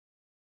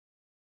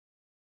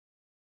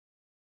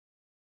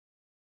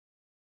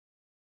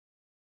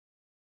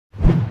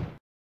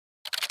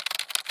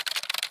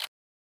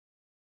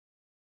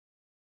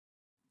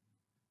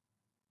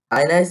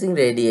Ionizing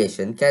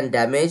radiation can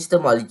damage the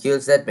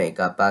molecules that make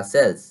up our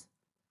cells.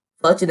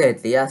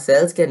 Fortunately, our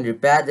cells can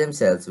repair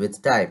themselves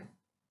with time.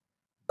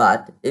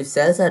 But if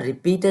cells are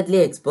repeatedly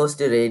exposed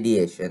to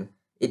radiation,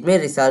 it may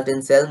result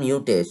in cell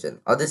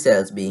mutation or the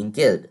cells being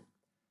killed.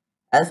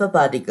 Alpha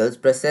particles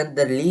present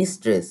the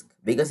least risk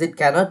because it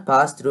cannot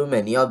pass through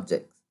many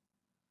objects.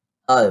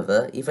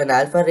 However, if an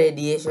alpha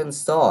radiation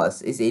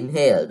source is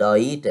inhaled or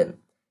eaten,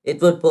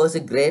 it would pose a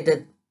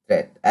greater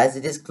threat as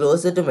it is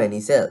closer to many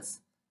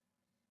cells.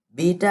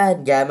 Beta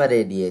and gamma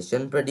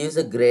radiation produce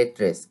a great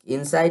risk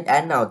inside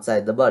and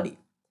outside the body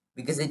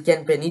because it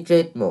can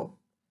penetrate more.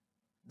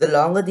 The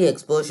longer the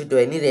exposure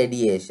to any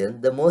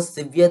radiation, the more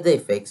severe the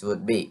effects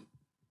would be.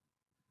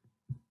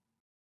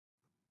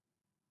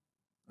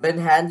 When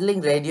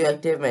handling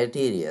radioactive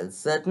materials,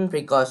 certain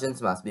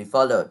precautions must be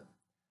followed.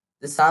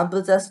 The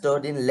samples are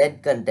stored in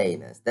lead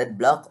containers that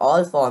block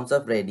all forms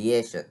of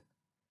radiation.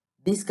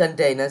 These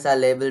containers are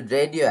labeled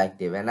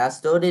radioactive and are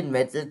stored in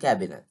metal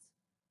cabinets.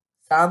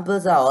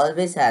 Samples are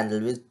always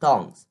handled with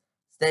tongs,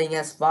 staying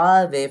as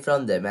far away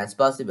from them as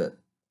possible.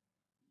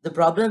 The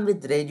problem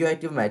with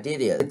radioactive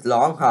materials with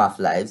long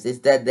half-lives is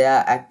that they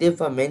are active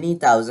for many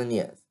thousand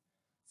years.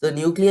 So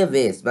nuclear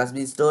waste must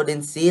be stored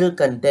in sealed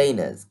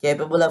containers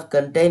capable of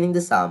containing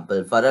the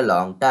sample for a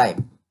long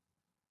time.